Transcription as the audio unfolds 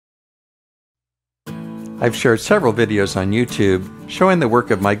I've shared several videos on YouTube showing the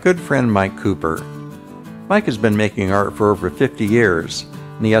work of my good friend Mike Cooper. Mike has been making art for over 50 years,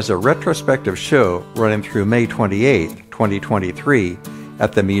 and he has a retrospective show running through May 28, 2023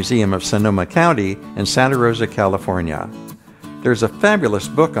 at the Museum of Sonoma County in Santa Rosa, California. There's a fabulous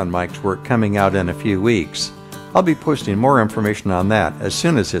book on Mike's work coming out in a few weeks. I'll be posting more information on that as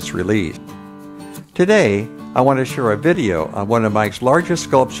soon as it's released. Today, I want to share a video on one of Mike's largest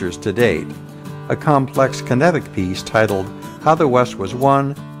sculptures to date, a complex kinetic piece titled How the West Was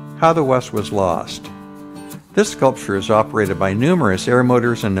Won, How the West Was Lost. This sculpture is operated by numerous air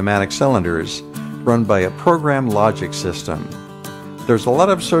motors and pneumatic cylinders run by a programmed logic system. There's a lot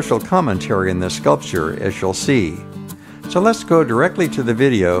of social commentary in this sculpture, as you'll see. So let's go directly to the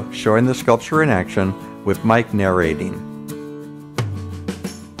video showing the sculpture in action with Mike narrating.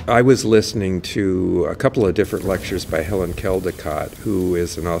 I was listening to a couple of different lectures by Helen Caldicott, who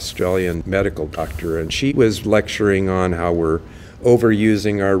is an Australian medical doctor, and she was lecturing on how we're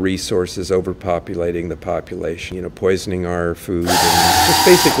overusing our resources, overpopulating the population, poisoning our food, and just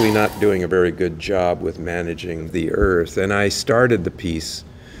basically not doing a very good job with managing the earth. And I started the piece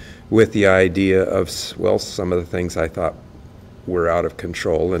with the idea of, well, some of the things I thought were out of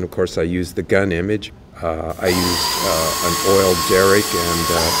control, and of course I used the gun image. I used an oil derrick and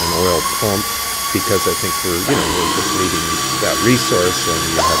an oil pump because I think we're depleting that resource and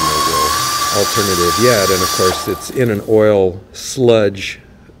you have no real alternative yet. And of course it's in an oil sludge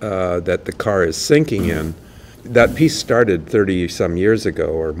that the car is sinking in. That piece started 30-some years ago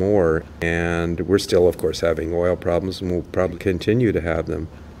or more, and we're still, of course, having oil problems, and we'll probably continue to have them.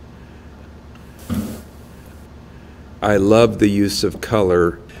 I love the use of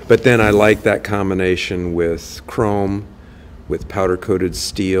color. But then I like that combination with chrome, with powder-coated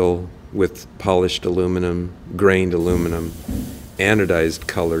steel, with polished aluminum, grained aluminum, anodized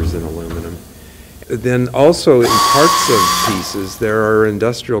colors in aluminum. Then also in parts of pieces, there are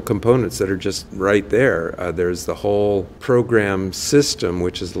industrial components that are just right there. There's the whole program system,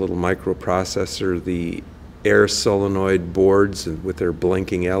 which is a little microprocessor, the air solenoid boards with their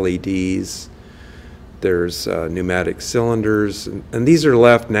blinking LEDs. There's pneumatic cylinders, and these are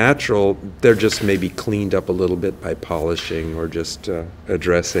left natural. They're just maybe cleaned up a little bit by polishing or just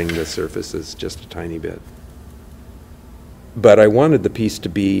addressing the surfaces just a tiny bit. But I wanted the piece to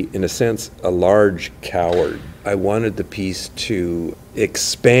be, in a sense, a large coward. I wanted the piece to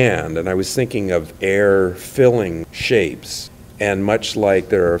expand, and I was thinking of air-filling shapes. And much like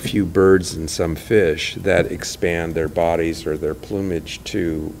there are a few birds and some fish that expand their bodies or their plumage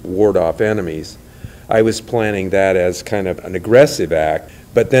to ward off enemies, I was planning that as kind of an aggressive act,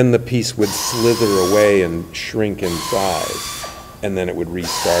 but then the piece would slither away and shrink in size, and then it would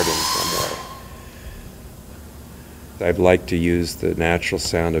restart in some way. I'd like to use the natural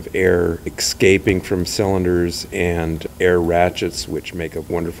sound of air escaping from cylinders and air ratchets, which make a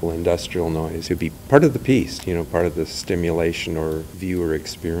wonderful industrial noise. It would be part of the piece, part of the stimulation or viewer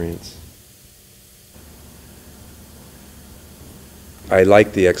experience. I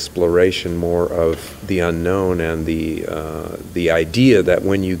like the exploration more of the unknown and the idea that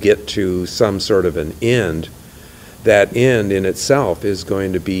when you get to some sort of an end, that end in itself is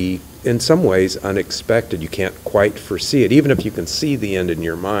going to be, in some ways, unexpected. You can't quite foresee it. Even if you can see the end in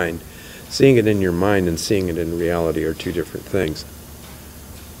your mind, seeing it in your mind and seeing it in reality are two different things.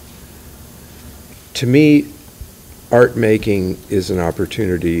 To me, art making is an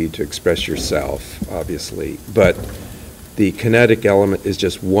opportunity to express yourself, obviously, but the kinetic element is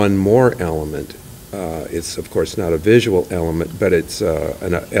just one more element. It's, of course, not a visual element, but it's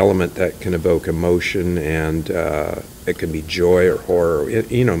an element that can evoke emotion, and it can be joy or horror,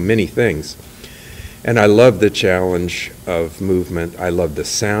 many things. And I love the challenge of movement. I love the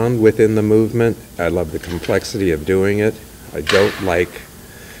sound within the movement. I love the complexity of doing it. I don't like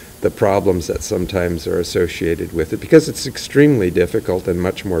the problems that sometimes are associated with it because it's extremely difficult and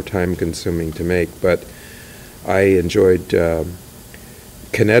much more time-consuming to make. But I enjoyed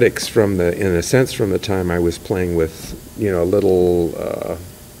kinetics in a sense, from the time I was playing with, little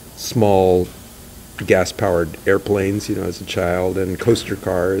small gas-powered airplanes, as a child, and coaster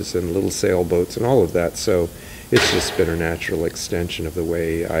cars and little sailboats and all of that. So it's just been a natural extension of the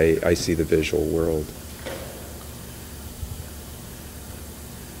way I see the visual world.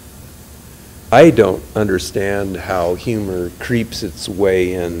 I don't understand how humor creeps its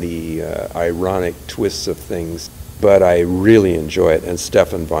way in the ironic twists of things, but I really enjoy it, and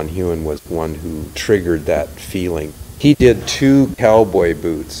Stefan von Huyn was one who triggered that feeling. He did 2 cowboy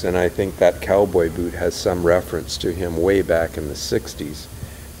boots, and I think that cowboy boot has some reference to him way back in the 60s,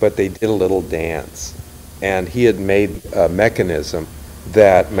 but they did a little dance, and he had made a mechanism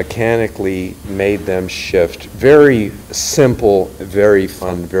that mechanically made them shift. Very simple, very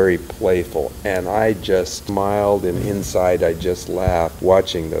fun, very playful. And I just smiled, and inside I just laughed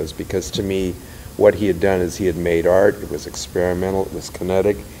watching those, because to me, what he had done is he had made art. It was experimental, it was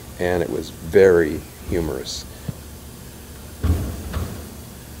kinetic, and it was very humorous.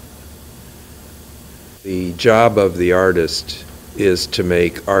 The job of the artist is to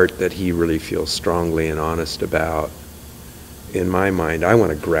make art that he really feels strongly and honest about. In my mind, I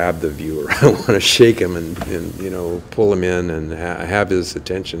want to grab the viewer. I want to shake him and you know, pull him in and have his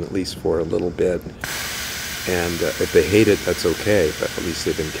attention at least for a little bit. And if they hate it, that's okay, but at least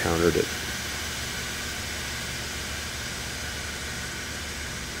they've encountered it.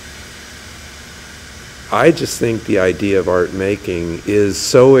 I just think the idea of art making is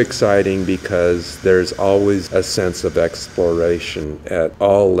so exciting because there's always a sense of exploration at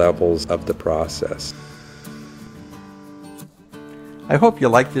all levels of the process. I hope you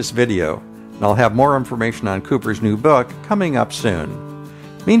liked this video, and I'll have more information on Cooper's new book coming up soon.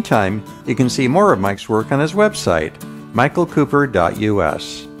 Meantime, you can see more of Mike's work on his website,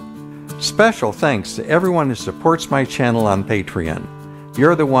 michaelcooper.us. Special thanks to everyone who supports my channel on Patreon.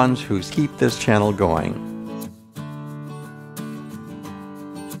 You're the ones who keep this channel going.